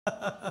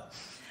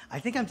I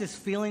think I'm just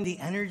feeling the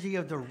energy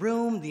of the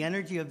room, the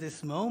energy of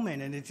this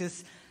moment, and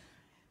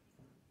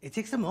it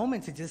takes a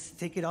moment to just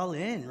take it all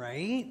in,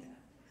 right?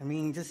 I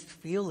mean, just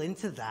feel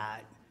into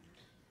that.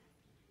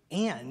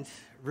 And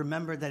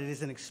remember that it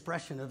is an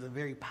expression of the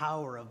very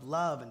power of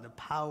love and the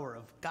power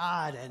of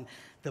God and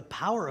the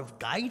power of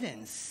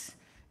guidance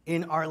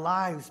in our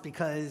lives,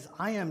 because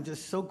I am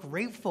just so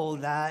grateful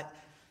that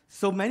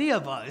so many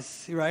of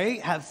us,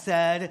 right, have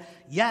said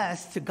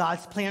yes to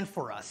God's plan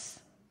for us.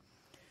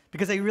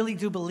 Because I really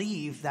do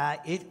believe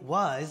that it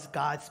was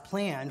God's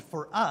plan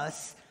for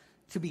us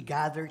to be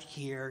gathered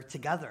here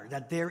together,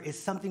 that there is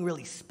something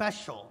really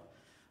special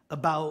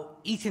about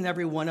each and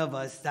every one of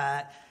us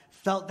that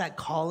felt that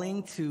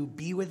calling to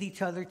be with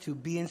each other, to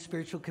be in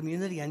spiritual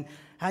community, and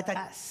had that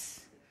yes.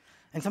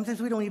 And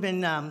sometimes we don't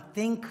even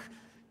think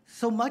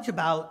so much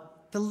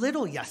about the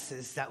little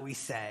yeses that we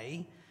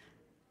say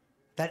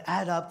that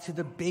add up to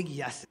the big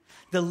yeses.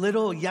 The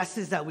little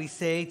yeses that we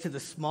say to the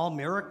small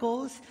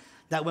miracles,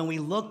 that when we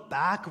look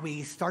back,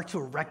 we start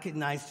to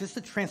recognize just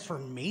the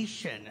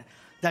transformation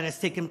that has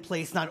taken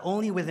place not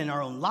only within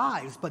our own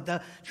lives, but the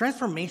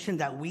transformation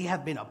that we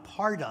have been a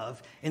part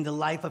of in the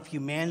life of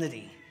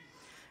humanity.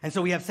 And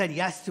so we have said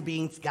yes to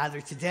being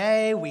gathered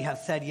today. We have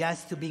said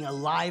yes to being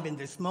alive in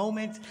this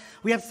moment.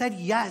 We have said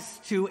yes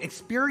to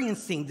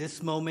experiencing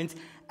this moment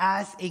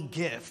as a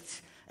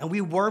gift. And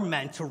we were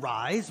meant to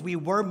rise. We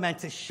were meant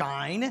to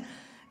shine.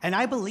 And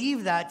I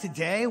believe that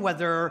today,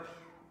 whether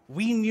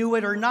we knew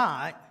it or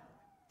not,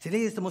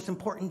 today is the most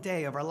important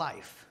day of our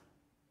life.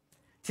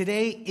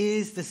 Today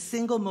is the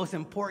single most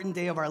important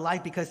day of our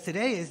life, because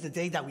today is the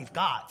day that we've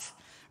got,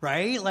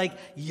 right? Like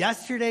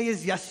yesterday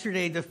is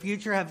yesterday, the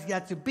future has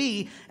yet to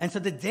be. And so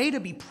the day to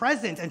be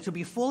present and to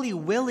be fully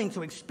willing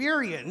to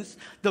experience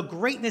the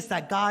greatness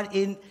that God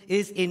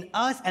is in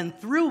us and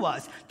through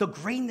us, the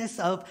greatness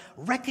of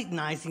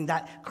recognizing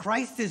that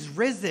Christ is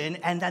risen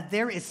and that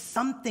there is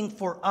something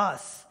for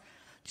us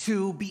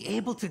to be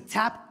able to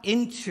tap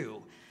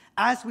into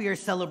as we are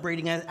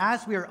celebrating and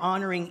as we are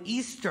honoring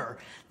Easter.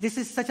 This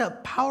is such a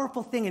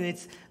powerful thing, and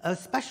it's a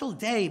special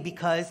day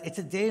because it's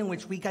a day in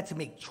which we get to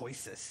make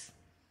choices.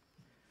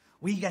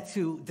 We get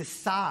to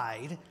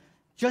decide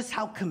just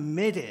how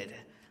committed,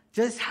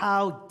 just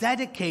how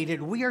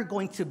dedicated we are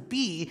going to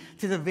be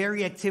to the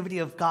very activity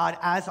of God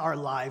as our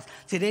lives.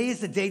 Today is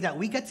the day that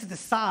we get to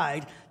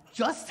decide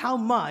just how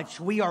much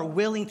we are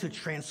willing to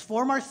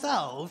transform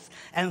ourselves,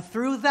 and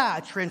through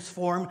that,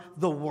 transform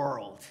the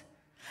world.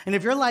 And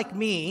if you're like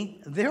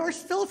me, there are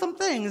still some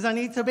things that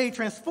need to be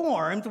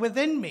transformed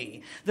within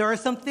me. There are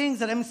some things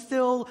that I'm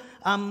still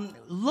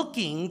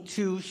looking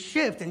to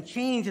shift and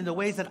change in the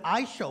ways that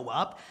I show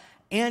up.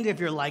 And if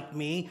you're like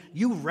me,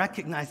 you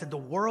recognize that the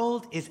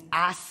world is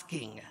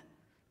asking,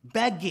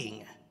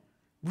 begging,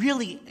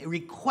 really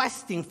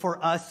requesting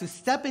for us to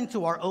step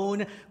into our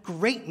own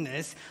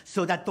greatness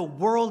so that the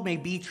world may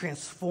be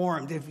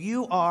transformed. If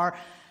you are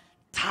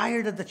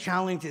tired of the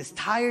challenges,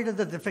 tired of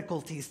the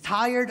difficulties,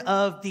 tired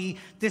of the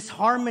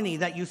disharmony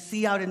that you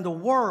see out in the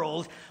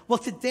world, well,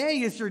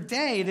 today is your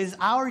day. It is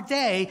our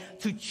day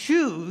to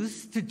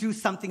choose to do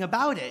something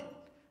about it.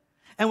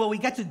 And what we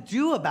get to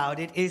do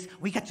about it is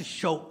we get to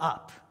show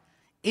up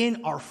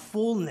in our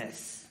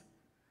fullness,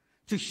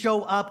 to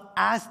show up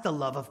as the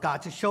love of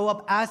God, to show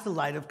up as the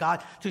light of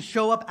God, to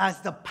show up as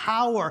the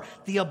power,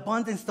 the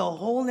abundance, the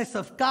wholeness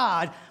of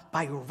God,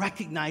 by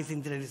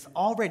recognizing that it is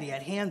already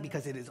at hand,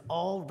 because it is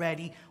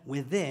already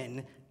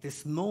within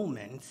this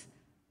moment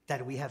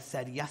that we have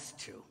said yes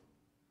to,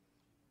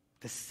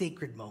 the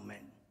sacred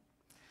moment.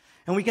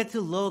 And we get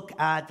to look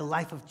at the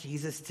life of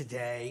Jesus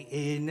today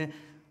in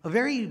a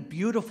very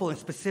beautiful and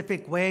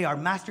specific way. Our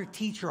master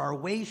teacher, our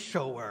way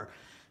shower.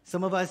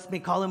 Some of us may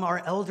call him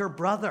our elder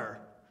brother.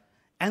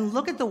 And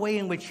look at the way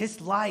in which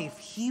his life,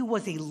 he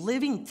was a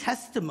living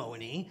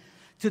testimony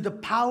to the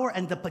power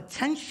and the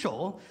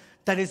potential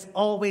that is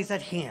always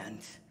at hand.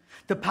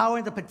 The power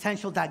and the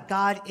potential that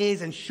God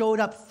is and showed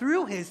up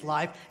through his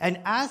life and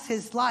as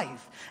his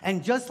life.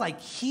 And just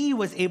like he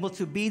was able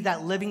to be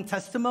that living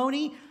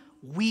testimony,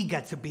 we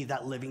get to be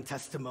that living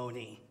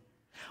testimony.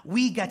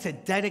 We get to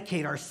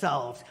dedicate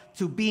ourselves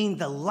to being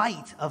the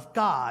light of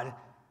God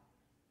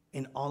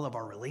in all of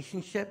our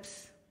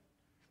relationships.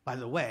 By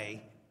the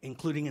way,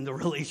 including in the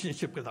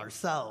relationship with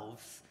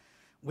ourselves,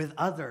 with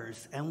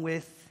others, and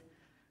with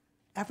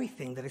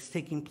everything that is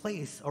taking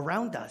place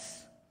around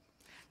us.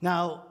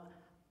 Now,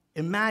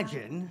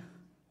 imagine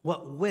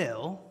what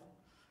will,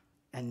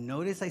 and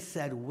notice I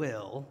said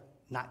will,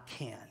 not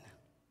can,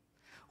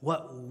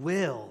 what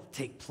will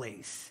take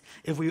place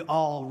if we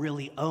all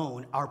really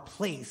own our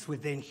place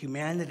within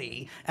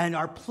humanity, and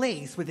our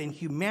place within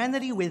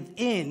humanity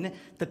within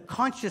the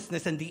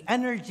consciousness and the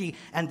energy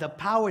and the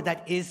power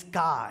that is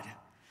God.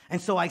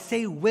 And so I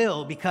say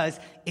will because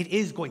it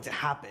is going to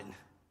happen.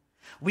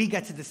 We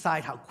get to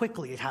decide how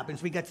quickly it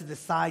happens. We get to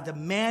decide the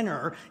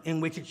manner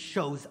in which it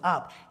shows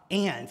up.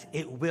 And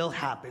it will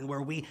happen,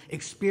 where we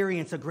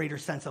experience a greater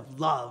sense of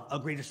love, a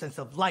greater sense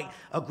of light,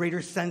 a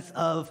greater sense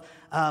of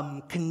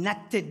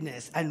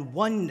connectedness and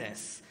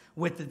oneness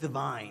with the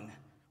divine,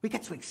 We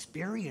get to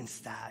experience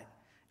that.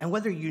 And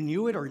whether you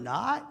knew it or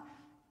not,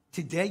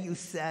 today you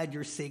said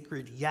your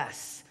sacred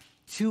yes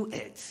to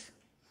it.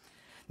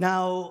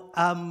 Now,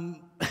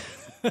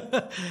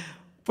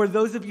 for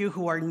those of you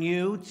who are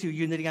new to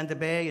Unity on the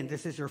Bay, and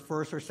this is your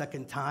first or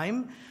second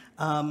time,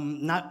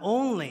 not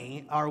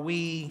only are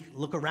we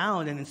look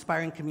around an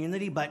inspiring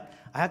community, but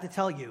I have to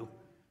tell you,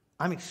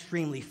 I'm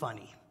extremely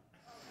funny.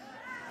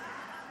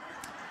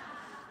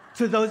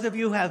 To those of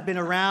you who have been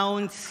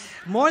around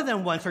more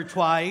than once or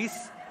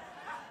twice,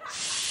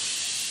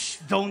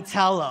 don't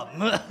tell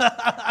them.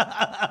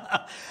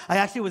 I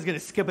actually was going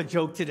to skip a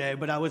joke today,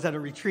 but I was at a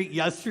retreat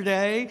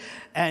yesterday,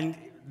 and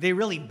they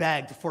really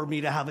begged for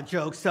me to have a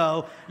joke,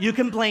 so you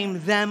can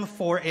blame them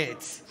for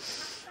it.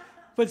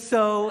 But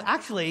so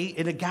actually,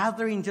 in a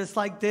gathering just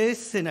like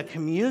this, in a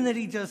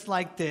community just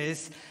like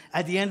this,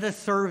 at the end of the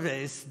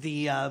service,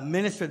 the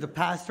minister, the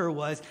pastor,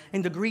 was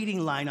in the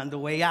greeting line on the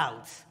way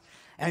out.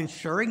 And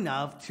sure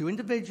enough, two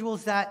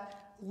individuals that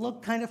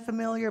looked kind of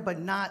familiar, but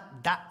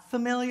not that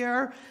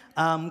familiar,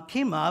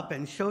 came up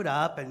and showed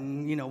up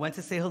and, went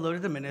to say hello to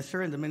the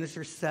minister. And the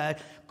minister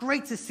said,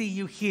 "Great to see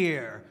you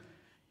here.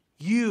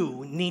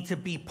 You need to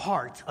be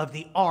part of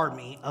the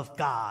army of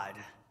God."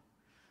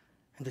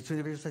 And the two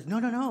individuals says,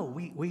 No,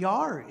 we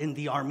are in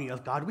the army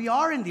of God. We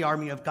are in the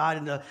army of God.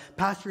 And the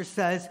pastor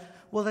says,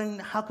 "Well, then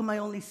how come I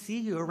only see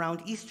you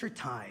around Easter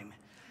time?"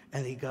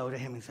 And they go to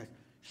him and say,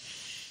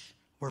 "Shh,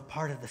 we're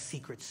part of the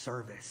secret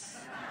service."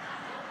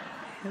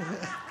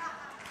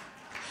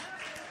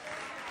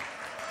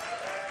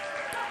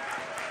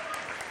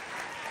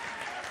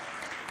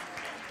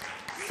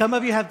 Some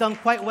of you have done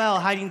quite well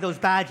hiding those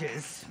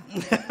badges.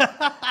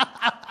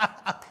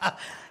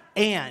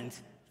 And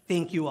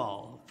thank you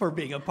all for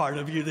being a part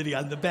of Unity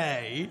on the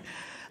Bay.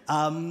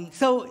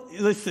 So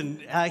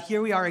listen,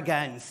 here we are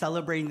again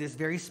celebrating this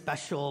very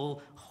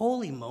special,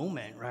 holy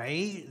moment,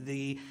 right?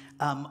 The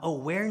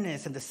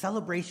awareness and the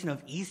celebration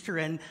of Easter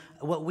and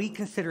what we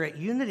consider at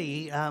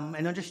Unity,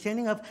 an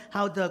understanding of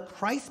how the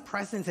Christ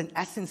presence and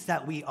essence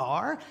that we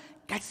are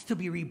gets to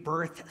be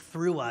rebirthed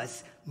through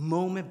us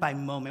moment by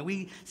moment.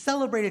 We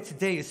celebrate it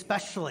today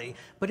especially,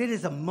 but it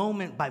is a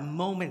moment by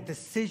moment,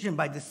 decision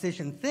by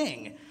decision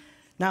thing.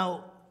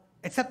 Now,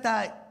 except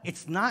that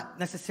it's not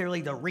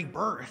necessarily the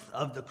rebirth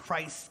of the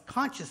Christ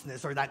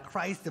consciousness or that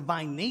Christ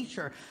divine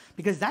nature,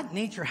 because that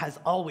nature has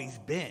always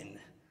been.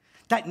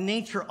 That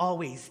nature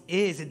always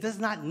is. It does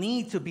not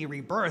need to be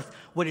rebirthed.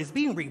 What is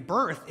being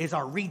rebirthed is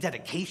our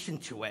rededication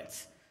to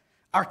it,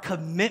 our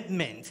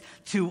commitment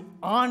to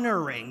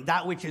honoring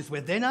that which is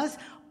within us,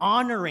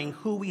 honoring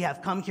who we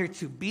have come here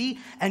to be,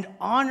 and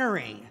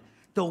honoring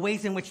the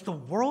ways in which the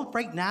world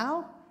right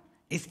now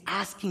is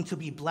asking to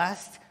be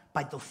blessed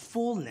by the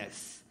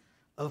fullness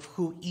of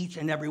who each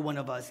and every one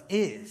of us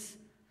is.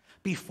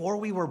 Before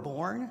we were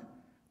born,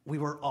 we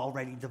were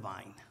already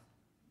divine.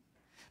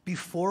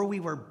 Before we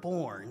were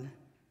born,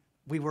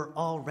 we were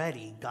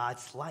already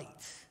God's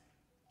light.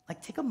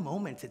 Like, take a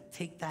moment to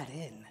take that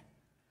in.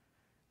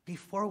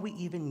 Before we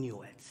even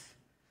knew it,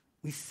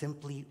 we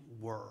simply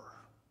were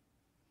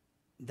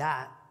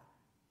that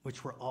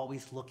which we're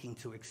always looking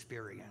to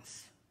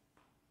experience.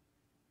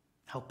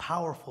 How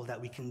powerful that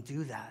we can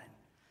do that.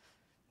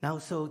 Now,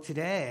 so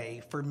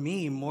today, for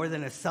me, more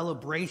than a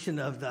celebration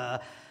of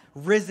the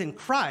risen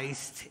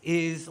Christ,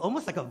 is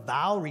almost like a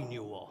vow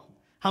renewal.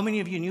 How many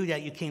of you knew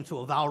that you came to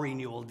a vow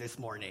renewal this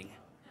morning?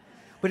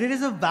 But it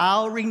is a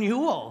vow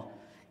renewal.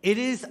 It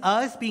is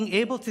us being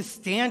able to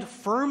stand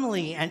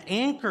firmly and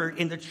anchored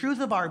in the truth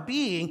of our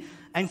being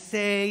and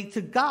say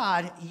to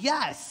God,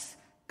 yes,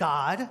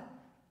 God,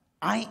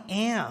 I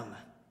am.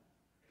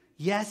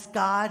 Yes,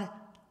 God,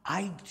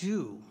 I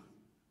do.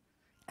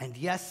 And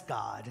yes,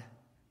 God,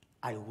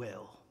 I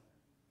will.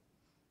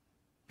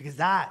 Because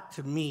that,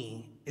 to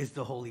me, is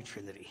the Holy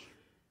Trinity.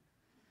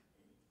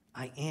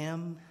 I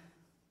am,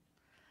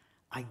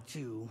 I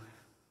do,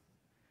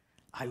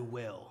 I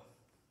will.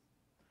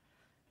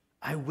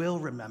 I will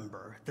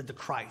remember that the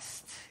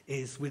Christ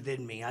is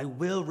within me. I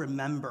will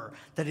remember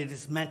that it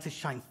is meant to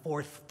shine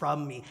forth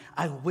from me.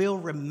 I will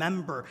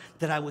remember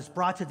that I was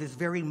brought to this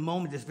very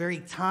moment, this very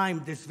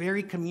time, this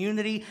very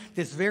community,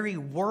 this very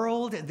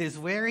world, this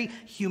very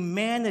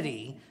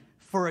humanity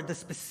for the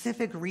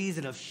specific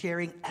reason of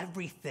sharing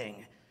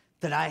everything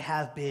that I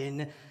have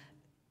been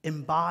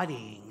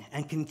embodying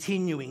and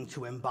continuing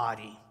to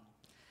embody.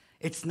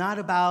 It's not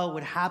about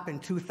what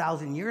happened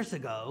 2,000 years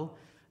ago.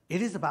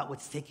 It is about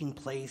what's taking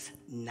place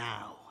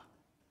now.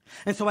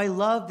 And so I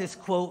love this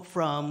quote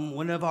from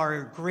one of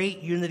our great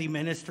Unity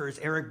ministers,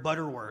 Eric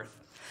Butterworth.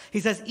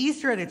 He says,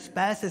 Easter at its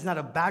best is not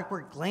a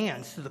backward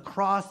glance to the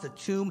cross, the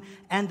tomb,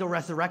 and the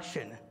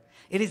resurrection.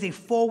 It is a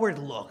forward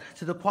look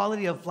to the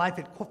quality of life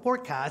it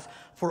forecasts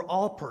for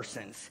all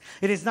persons.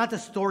 It is not the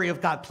story of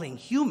God playing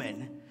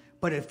human,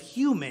 but of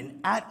human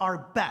at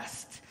our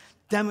best,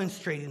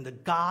 demonstrating the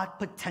God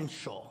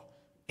potential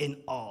in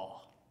all.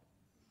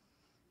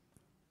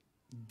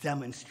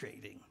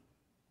 Demonstrating,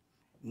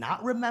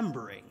 not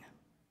remembering,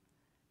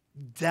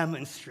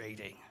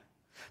 demonstrating.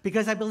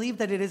 Because I believe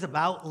that it is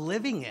about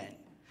living it.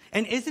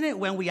 And isn't it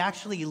when we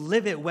actually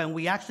live it, when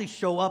we actually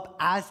show up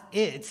as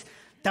it,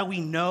 that we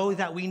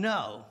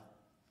know,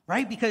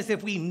 right? Because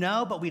if we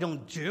know but we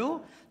don't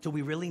do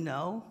we really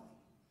know?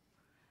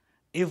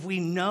 If we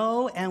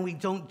know and we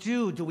don't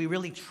do we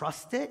really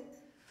trust it?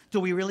 Do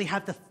we really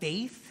have the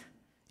faith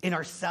in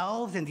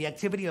ourselves and the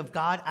activity of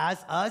God as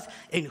us,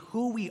 in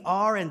who we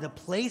are and the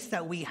place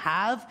that we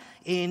have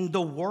in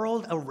the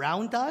world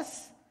around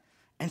us?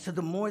 And so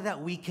the more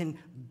that we can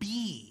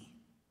be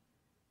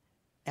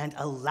and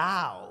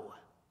allow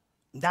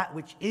that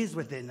which is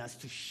within us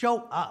to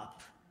show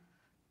up,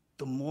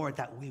 the more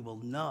that we will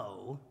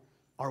know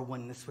our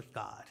oneness with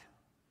God,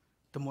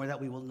 the more that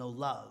we will know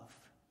love,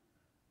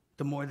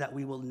 the more that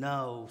we will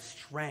know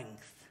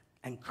strength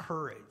and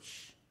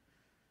courage,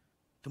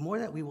 the more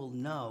that we will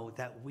know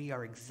that we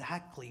are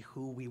exactly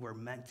who we were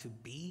meant to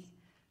be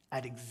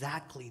at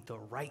exactly the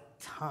right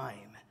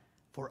time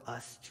for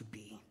us to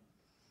be.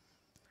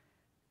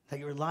 That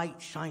your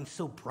light shines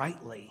so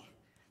brightly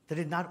that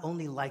it not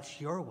only lights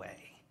your way,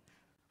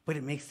 but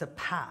it makes the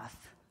path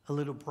a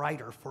little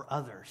brighter for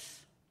others.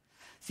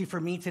 See, for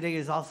me today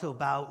is also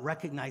about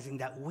recognizing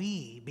that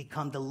we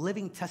become the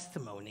living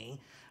testimony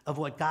of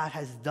what God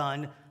has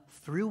done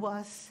through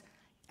us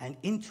and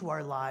into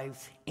our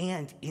lives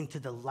and into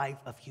the life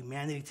of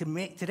humanity.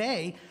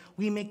 Today,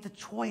 we make the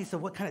choice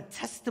of what kind of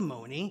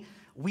testimony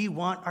we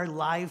want our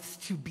lives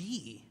to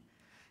be.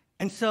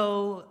 And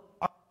so,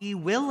 are we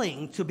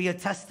willing to be a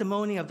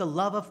testimony of the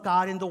love of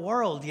God in the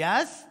world?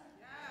 Yes?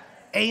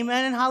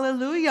 Amen and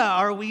hallelujah.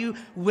 Are we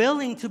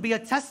willing to be a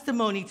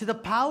testimony to the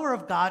power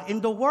of God in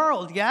the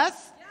world?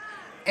 Yes?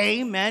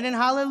 Amen and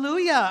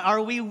hallelujah.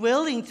 Are we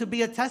willing to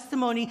be a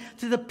testimony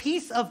to the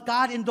peace of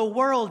God in the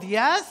world?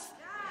 Yes?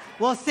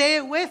 Well, say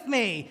it with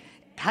me.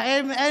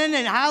 Amen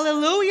and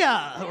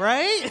hallelujah,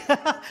 right?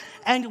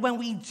 And when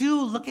we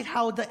do, look at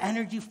how the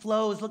energy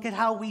flows. Look at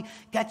how we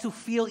get to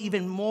feel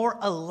even more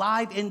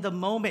alive in the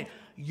moment.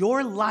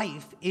 Your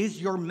life is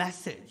your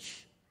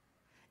message,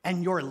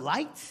 and your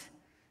light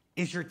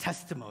is your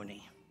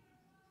testimony.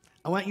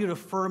 I want you to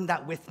affirm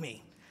that with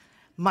me.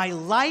 My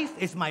life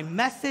is my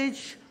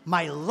message.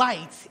 My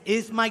light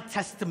is my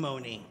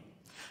testimony.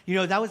 You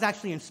know, that was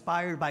actually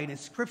inspired by an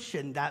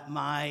inscription that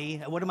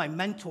one of my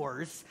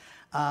mentors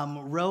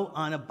wrote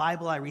on a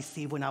Bible I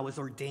received when I was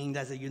ordained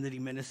as a Unity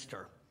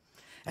minister.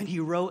 And he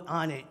wrote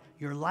on it,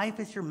 "Your life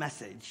is your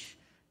message,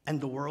 and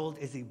the world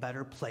is a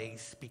better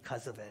place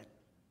because of it."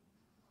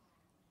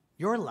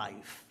 Your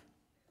life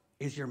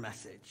is your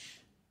message,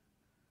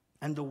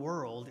 and the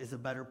world is a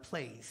better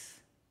place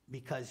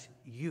because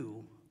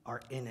you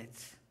are in it.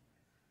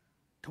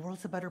 The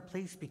world's a better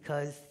place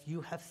because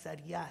you have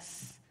said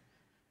yes.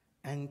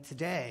 And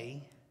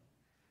today,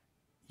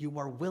 you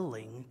are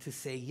willing to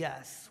say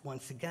yes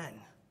once again.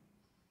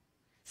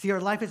 See,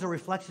 our life is a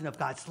reflection of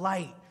God's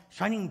light,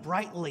 shining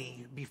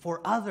brightly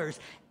before others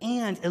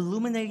and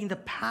illuminating the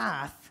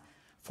path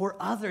for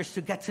others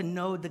to get to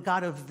know the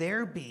God of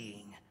their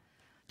being,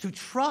 to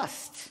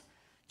trust,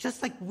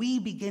 just like we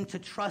begin to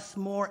trust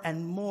more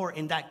and more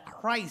in that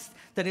Christ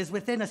that is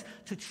within us,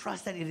 to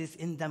trust that it is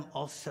in them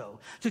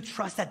also, to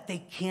trust that they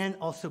can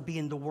also be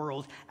in the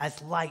world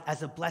as light,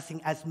 as a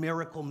blessing, as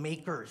miracle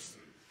makers.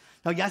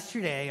 Now,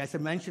 yesterday, as I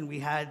mentioned, we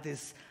had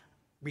this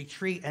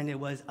retreat, and it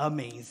was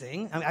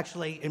amazing.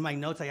 In my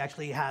notes, I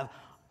actually have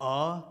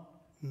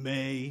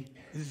amazing.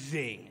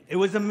 It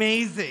was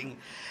amazing.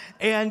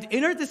 And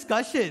in our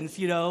discussions,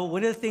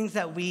 one of the things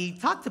that we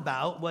talked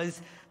about was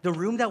the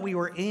room that we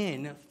were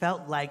in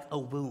felt like a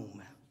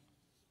womb.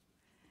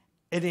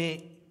 And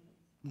it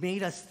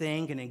made us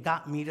think, and it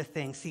got me to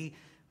think, see,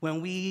 when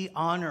we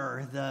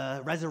honor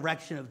the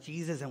resurrection of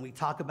Jesus and we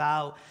talk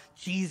about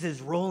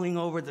Jesus rolling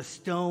over the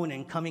stone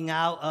and coming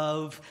out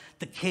of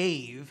the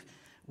cave,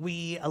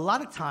 we a lot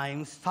of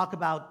times talk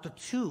about the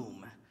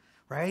tomb,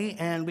 right?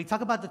 And we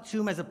talk about the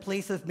tomb as a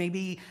place of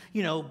maybe,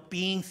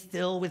 being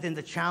still within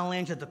the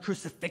challenge of the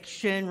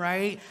crucifixion,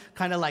 right?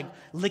 Kind of like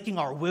licking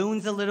our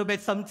wounds a little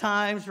bit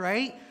sometimes,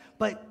 right?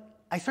 But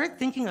I started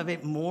thinking of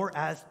it more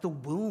as the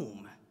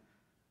womb,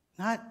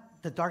 not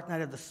the dark night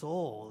of the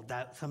soul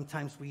that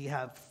sometimes we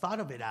have thought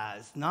of it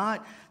as,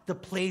 not the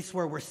place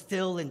where we're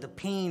still in the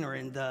pain or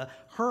in the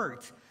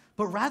hurt,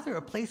 but rather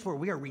a place where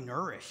we are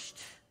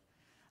renourished,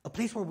 a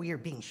place where we are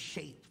being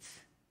shaped,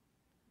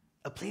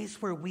 a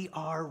place where we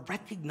are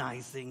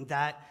recognizing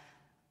that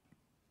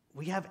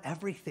we have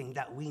everything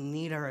that we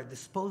need at our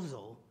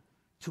disposal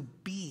to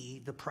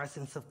be the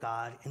presence of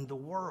God in the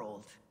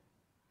world.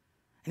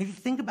 And if you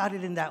think about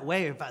it in that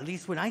way, or at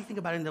least when I think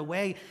about it in the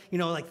way,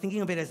 like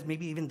thinking of it as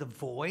maybe even the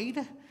void,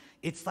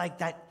 it's like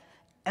that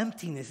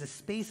emptiness, a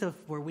space of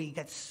where we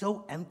get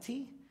so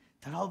empty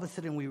that all of a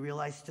sudden we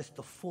realize just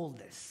the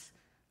fullness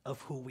of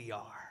who we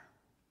are.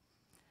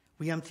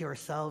 We empty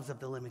ourselves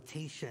of the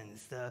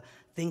limitations, the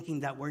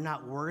thinking that we're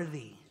not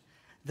worthy,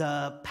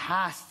 the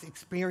past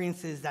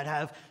experiences that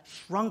have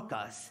shrunk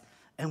us,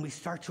 and we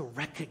start to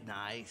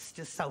recognize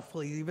just how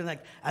fully, even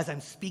like as I'm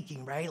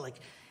speaking, right? Like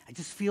It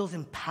just feels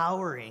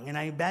empowering, and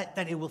I bet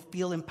that it will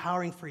feel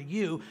empowering for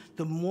you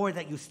the more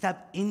that you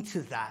step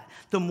into that,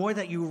 the more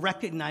that you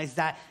recognize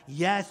that,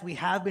 yes, we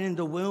have been in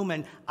the womb,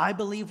 and I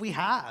believe we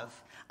have.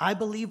 I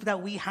believe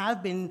that we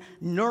have been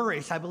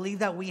nourished. I believe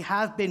that we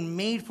have been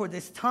made for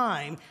this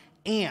time,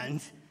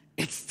 and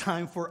it's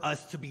time for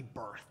us to be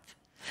birthed.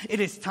 It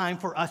is time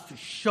for us to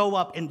show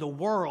up in the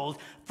world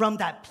from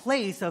that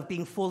place of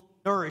being fully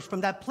nourished, from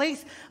that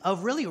place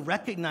of really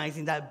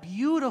recognizing that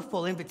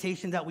beautiful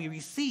invitation that we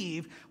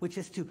receive, which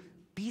is to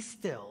be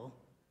still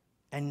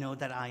and know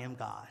that I am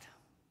God.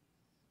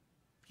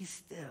 Be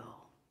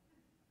still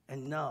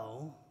and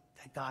know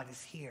that God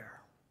is here.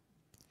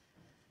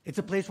 It's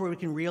a place where we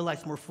can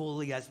realize more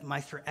fully, as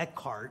Meister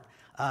Eckhart,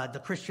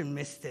 the Christian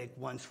mystic,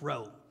 once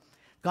wrote,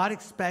 God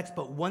expects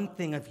but one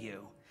thing of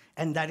you,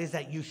 and that is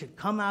that you should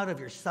come out of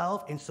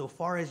yourself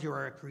insofar as you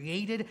are a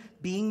created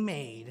being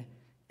made,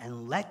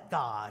 and let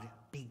God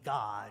be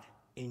God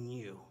in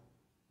you.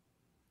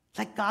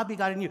 Let God be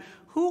God in you.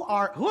 Who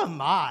am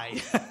I?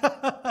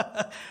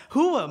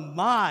 Who am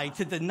I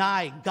to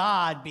deny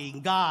God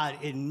being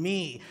God in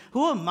me?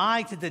 Who am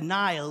I to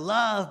deny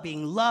love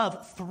being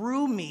loved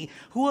through me?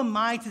 Who am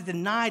I to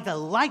deny the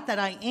light that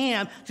I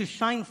am to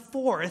shine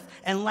forth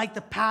and light the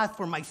path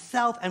for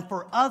myself and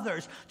for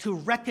others to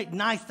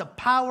recognize the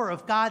power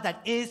of God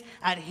that is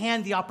at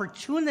hand, the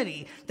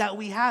opportunity that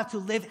we have to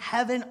live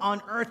heaven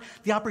on earth,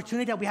 the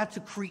opportunity that we have to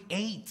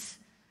create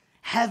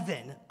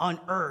heaven on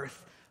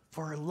earth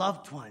for our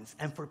loved ones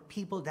and for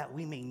people that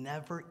we may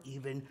never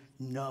even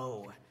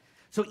know.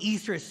 So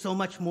Easter is so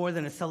much more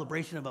than a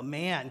celebration of a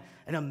man,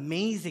 an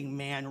amazing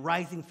man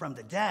rising from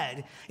the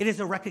dead. It is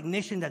a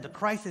recognition that the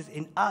Christ is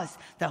in us,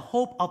 the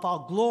hope of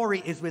all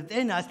glory is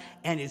within us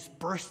and is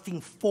bursting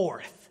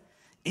forth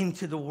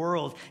into the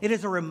world. It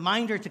is a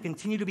reminder to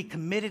continue to be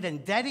committed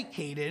and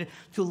dedicated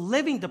to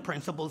living the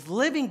principles,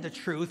 living the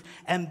truth,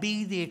 and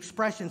be the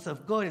expressions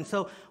of good. And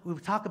so we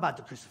talk about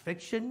the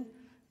crucifixion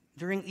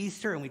during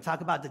Easter, and we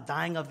talk about the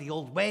dying of the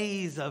old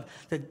ways, of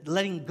the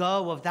letting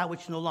go of that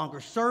which no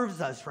longer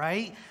serves us,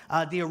 right?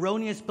 The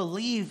erroneous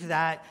belief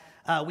that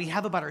we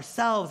have about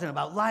ourselves and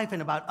about life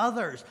and about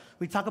others.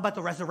 We talk about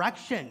the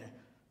resurrection,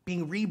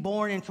 being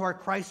reborn into our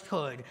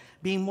Christhood,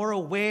 being more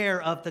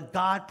aware of the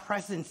God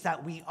presence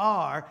that we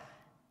are.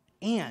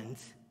 And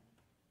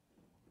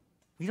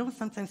we don't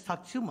sometimes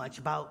talk too much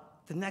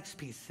about the next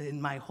piece in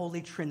my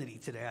Holy Trinity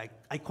today.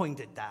 I coined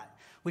it that,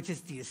 which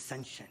is the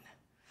ascension.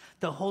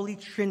 The Holy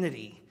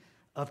Trinity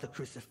of the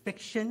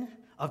crucifixion,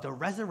 of the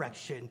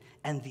resurrection,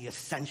 and the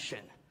ascension.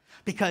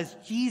 Because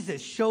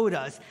Jesus showed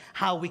us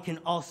how we can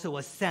also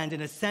ascend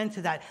and ascend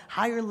to that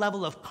higher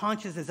level of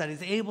consciousness that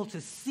is able to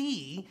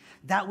see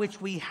that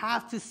which we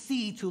have to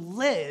see to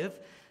live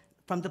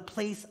from the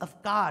place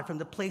of God, from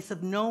the place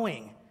of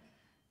knowing.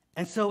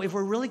 And so if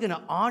we're really going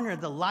to honor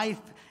the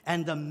life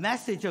and the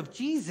message of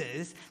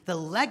Jesus, the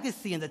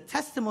legacy and the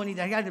testimony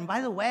that he had, and by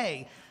the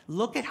way,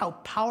 look at how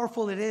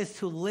powerful it is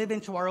to live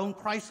into our own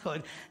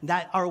Christhood,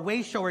 that our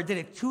way shower did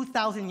it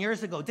 2,000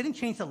 years ago. Didn't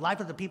change the life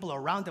of the people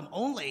around him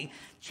only,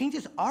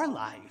 changes our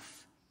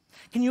life.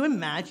 Can you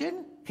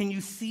imagine? Can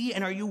you see,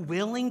 and are you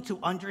willing to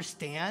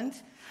understand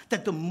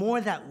that the more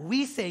that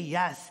we say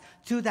yes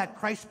to that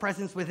Christ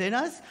presence within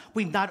us,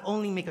 we not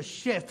only make a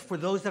shift for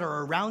those that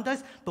are around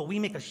us, but we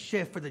make a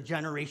shift for the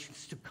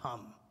generations to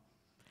come.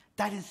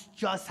 That is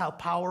just how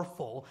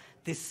powerful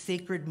this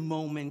sacred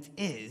moment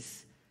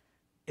is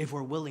if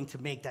we're willing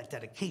to make that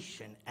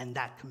dedication and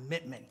that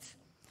commitment.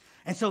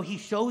 And so he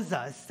shows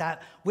us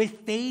that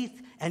with faith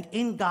and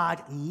in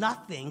God,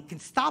 nothing can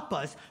stop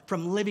us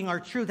from living our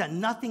truth, that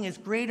nothing is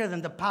greater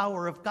than the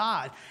power of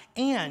God.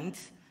 And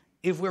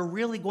if we're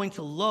really going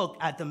to look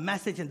at the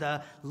message and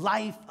the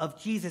life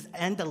of Jesus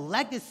and the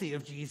legacy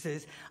of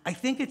Jesus, I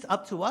think it's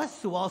up to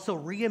us to also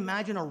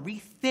reimagine or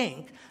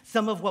rethink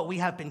some of what we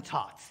have been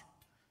taught.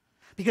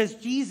 Because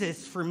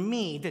Jesus, for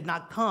me, did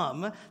not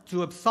come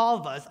to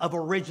absolve us of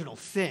original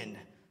sin.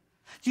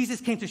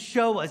 Jesus came to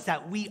show us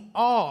that we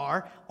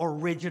are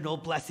original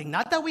blessing.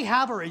 Not that we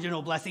have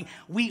original blessing,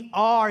 we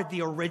are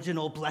the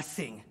original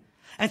blessing.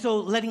 And so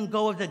letting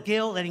go of the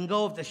guilt, letting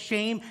go of the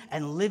shame,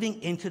 and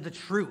living into the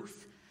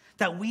truth.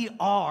 That we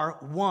are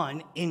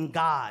one in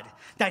God.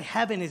 That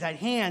heaven is at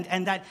hand,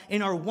 and that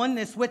in our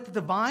oneness with the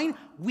divine,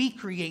 we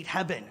create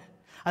heaven.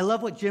 I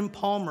love what Jim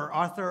Palmer,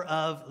 author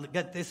of,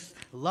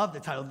 love the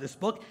title of this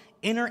book,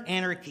 Inner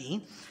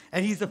Anarchy,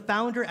 and he's the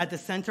founder at the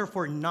Center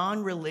for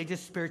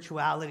Non-Religious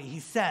Spirituality. He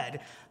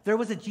said, there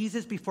was a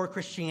Jesus before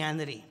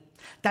Christianity.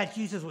 That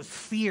Jesus was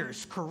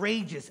fierce,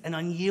 courageous, and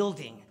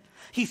unyielding.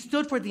 He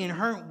stood for the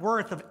inherent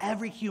worth of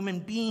every human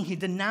being. He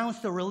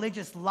denounced the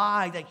religious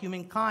lie that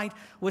humankind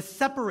was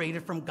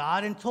separated from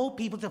God and told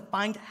people to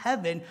find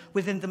heaven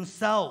within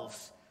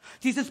themselves.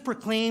 Jesus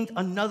proclaimed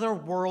another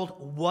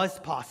world was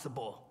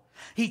possible.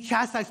 He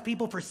chastised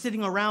people for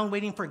sitting around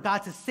waiting for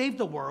God to save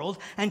the world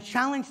and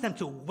challenged them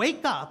to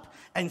wake up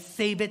and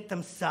save it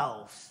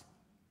themselves.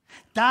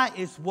 That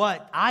is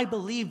what I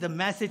believe the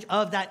message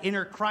of that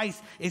inner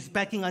Christ is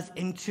beckoning us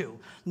into.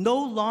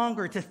 No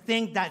longer to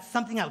think that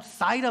something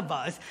outside of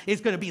us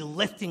is going to be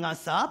lifting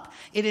us up.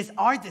 It is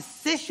our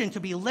decision to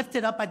be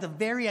lifted up by the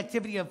very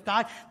activity of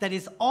God that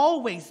has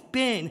always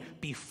been,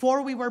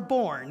 before we were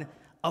born,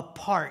 a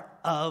part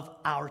of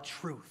our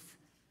truth.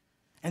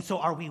 And so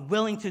are we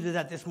willing to do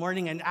that this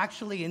morning? And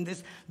actually, in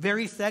this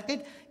very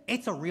second,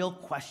 it's a real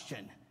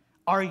question.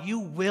 Are you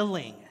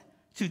willing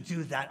to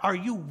do that? Are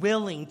you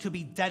willing to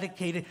be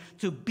dedicated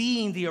to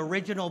being the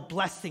original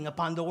blessing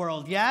upon the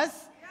world? Yes?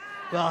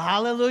 Well,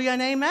 hallelujah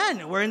and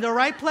amen. We're in the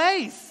right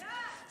place.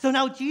 So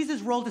now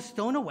Jesus rolled a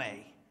stone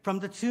away from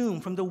the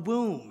tomb, from the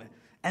womb,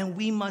 and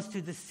we must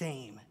do the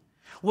same.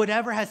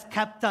 Whatever has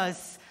kept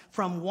us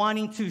from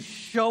wanting to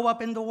show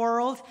up in the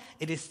world,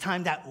 it is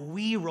time that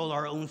we roll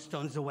our own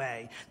stones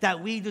away,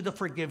 that we do the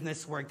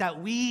forgiveness work,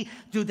 that we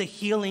do the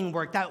healing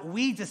work, that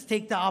we just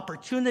take the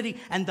opportunity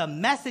and the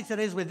message that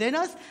is within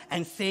us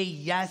and say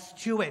yes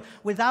to it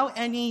without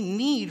any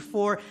need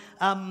for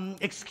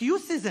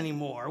excuses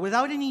anymore,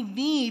 without any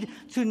need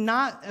to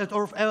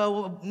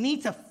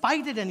need to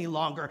fight it any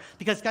longer.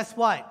 Because guess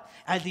what?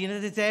 At the end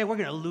of the day, we're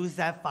going to lose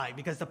that fight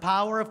because the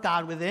power of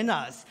God within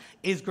us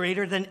is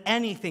greater than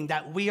anything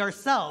that we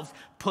ourselves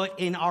put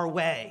in our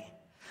way.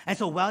 And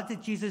so what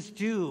did Jesus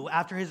do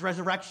after his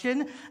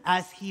resurrection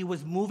as he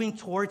was moving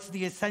towards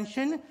the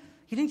ascension?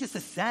 He didn't just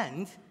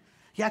ascend.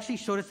 He actually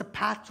showed us a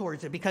path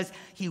towards it because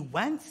he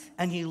went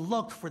and he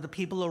looked for the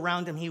people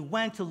around him. He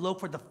went to look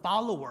for the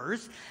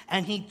followers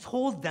and he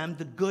told them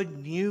the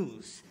good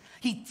news.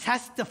 He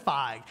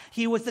testified.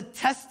 He was a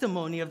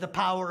testimony of the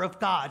power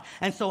of God.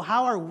 And so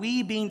how are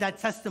we being that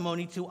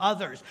testimony to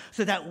others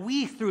so that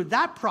we, through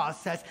that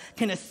process,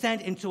 can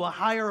ascend into a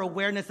higher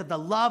awareness of the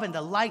love and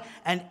the light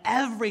and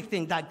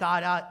everything that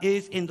God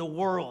is in the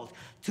world,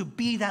 to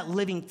be that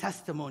living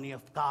testimony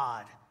of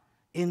God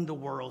in the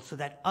world so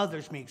that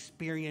others may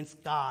experience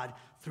God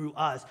through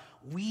us.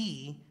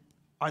 We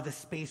are the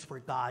space where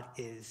God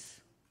is.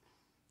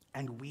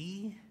 And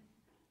we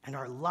and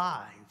our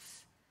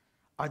lives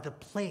are the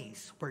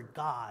place where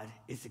God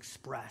is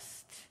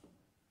expressed.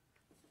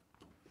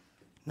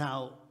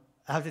 Now,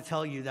 I have to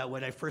tell you that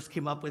when I first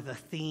came up with a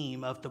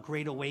theme of the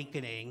Great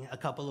Awakening a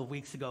couple of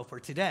weeks ago for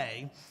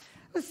today,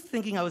 I was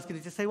thinking I was going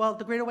to just say, well,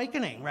 the Great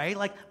Awakening, right?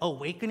 Like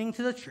awakening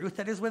to the truth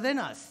that is within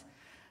us.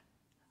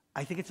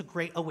 I think it's a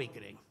great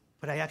awakening,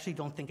 but I actually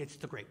don't think it's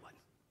the great one.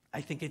 I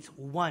think it's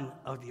one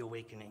of the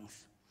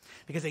awakenings.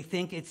 Because I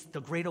think it's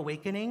the Great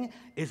Awakening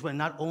is when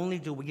not only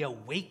do we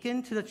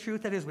awaken to the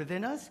truth that is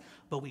within us,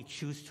 but we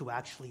choose to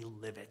actually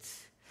live it.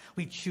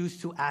 We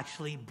choose to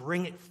actually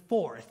bring it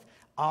forth,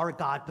 our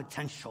God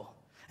potential.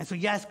 And so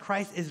yes,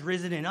 Christ is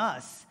risen in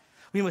us.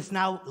 We must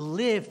now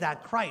live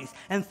that Christ.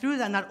 And through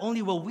that, not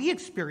only will we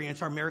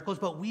experience our miracles,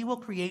 but we will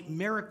create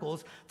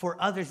miracles for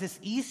others. This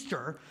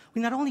Easter,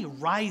 we not only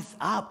rise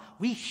up,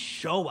 we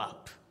show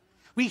up.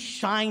 We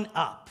shine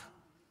up.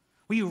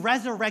 We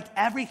resurrect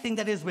everything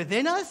that is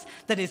within us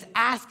that is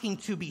asking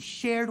to be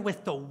shared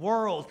with the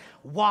world.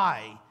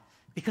 Why?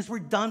 Because we're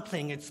done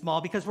playing it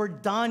small, because we're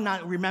done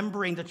not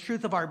remembering the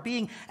truth of our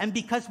being, and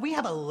because we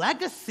have a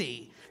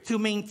legacy to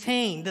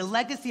maintain. The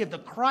legacy of the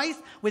Christ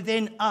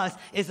within us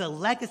is a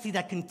legacy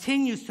that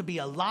continues to be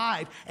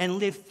alive and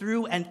live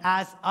through and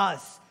as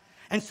us.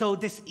 And so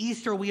this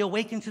Easter, we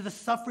awaken to the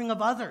suffering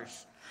of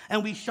others.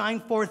 And we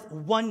shine forth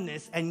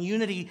oneness and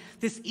unity.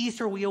 This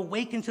Easter, we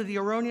awaken to the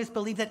erroneous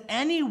belief that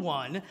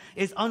anyone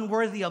is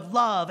unworthy of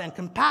love and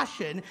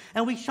compassion.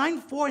 And we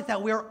shine forth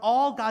that we are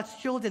all God's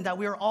children, that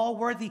we are all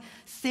worthy,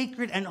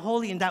 sacred, and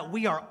holy, and that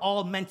we are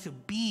all meant to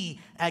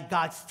be at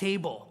God's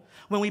table.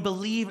 When we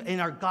believe in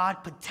our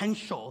God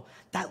potential,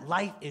 that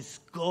life is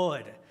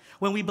good.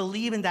 When we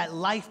believe in that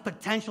life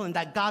potential and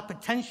that God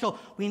potential,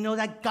 we know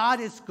that God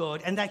is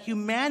good and that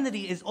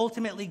humanity is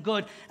ultimately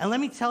good. And let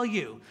me tell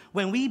you,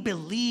 when we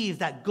believe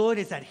that good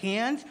is at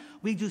hand,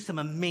 we do some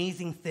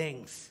amazing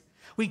things.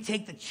 We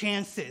take the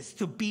chances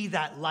to be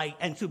that light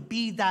and to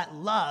be that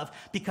love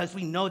because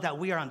we know that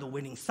we are on the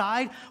winning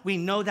side. We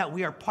know that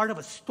we are part of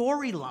a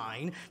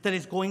storyline that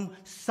is going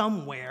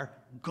somewhere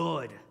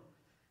good.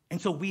 And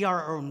so we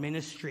are our own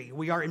ministry.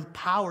 We are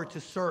empowered to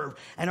serve.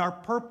 And our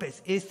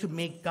purpose is to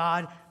make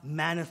God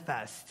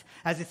manifest.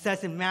 As it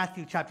says in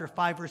Matthew chapter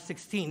 5, verse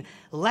 16,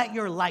 let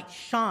your light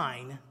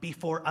shine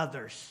before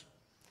others.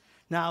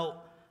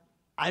 Now,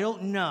 I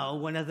don't know,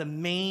 one of the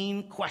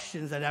main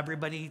questions that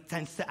everybody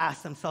tends to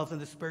ask themselves in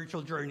the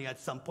spiritual journey at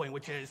some point,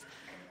 which is,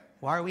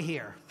 why are we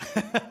here?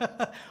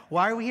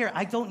 Why are we here?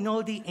 I don't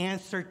know the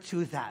answer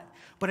to that.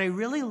 But I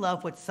really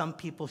love what some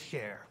people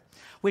share,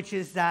 which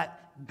is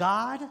that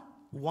God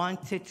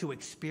wanted to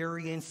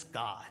experience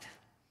God.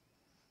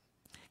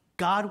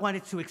 God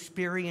wanted to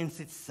experience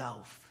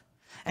itself.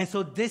 And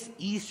so this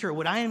Easter,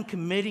 what I am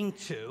committing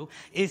to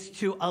is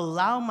to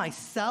allow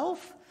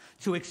myself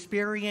to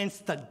experience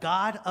the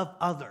God of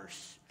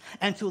others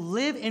and to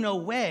live in a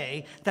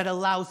way that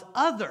allows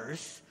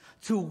others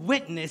to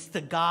witness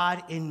the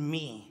God in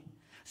me.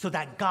 so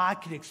that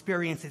God can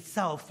experience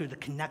itself through the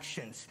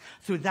connections,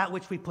 through that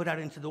which we put out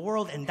into the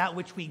world and that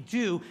which we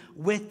do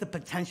with the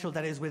potential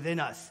that is within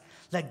us.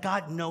 Let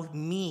God know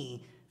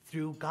me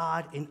through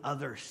God in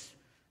others.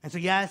 And so,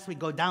 yes, we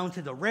go down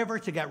to the river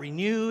to get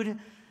renewed.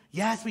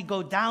 Yes, we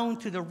go down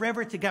to the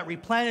river to get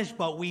replenished,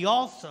 but we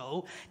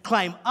also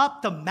climb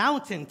up the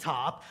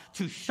mountaintop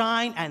to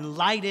shine and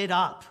light it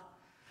up,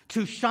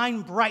 to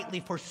shine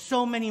brightly for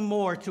so many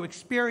more, to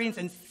experience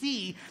and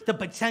see the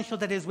potential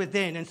that is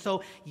within. And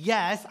so,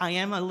 yes, I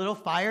am a little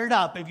fired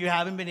up if you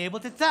haven't been able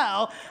to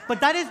tell, but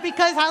that is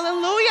because,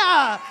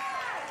 hallelujah,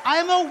 I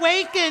am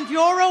awakened,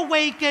 you're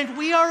awakened,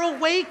 we are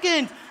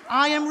awakened.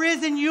 I am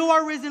risen, you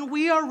are risen,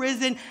 we are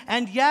risen.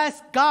 And yes,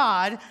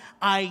 God,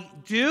 I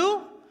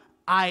do,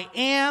 I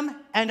am,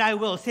 and I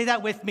will. Say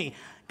that with me.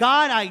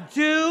 God, I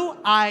do,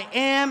 I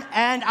am,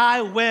 and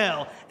I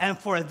will. And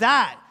for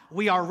that,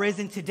 we are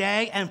risen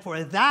today, and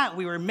for that,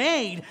 we were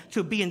made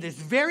to be in this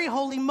very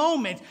holy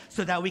moment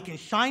so that we can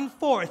shine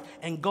forth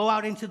and go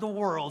out into the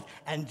world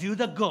and do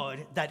the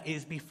good that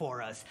is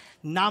before us.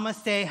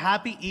 Namaste,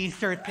 happy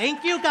Easter.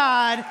 Thank you,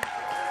 God.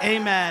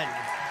 Amen.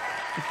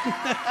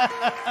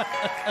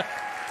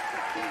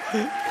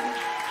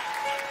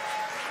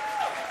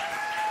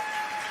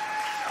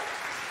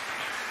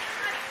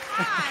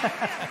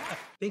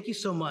 Thank you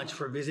so much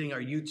for visiting our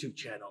YouTube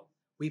channel.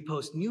 We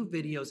post new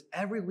videos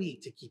every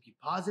week to keep you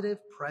positive,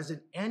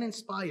 present, and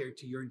inspired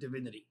to your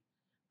divinity.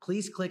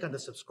 Please click on the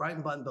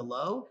subscribe button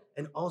below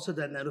and also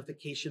that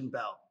notification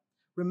bell.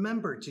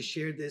 Remember to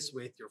share this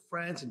with your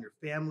friends and your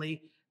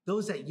family,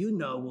 those that you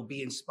know will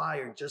be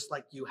inspired just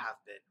like you have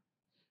been.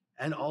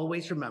 And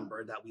always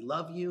remember that we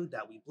love you,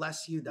 that we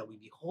bless you, that we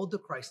behold the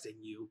Christ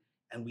in you,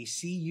 and we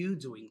see you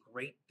doing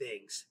great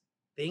things.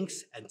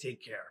 Thanks and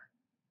take care.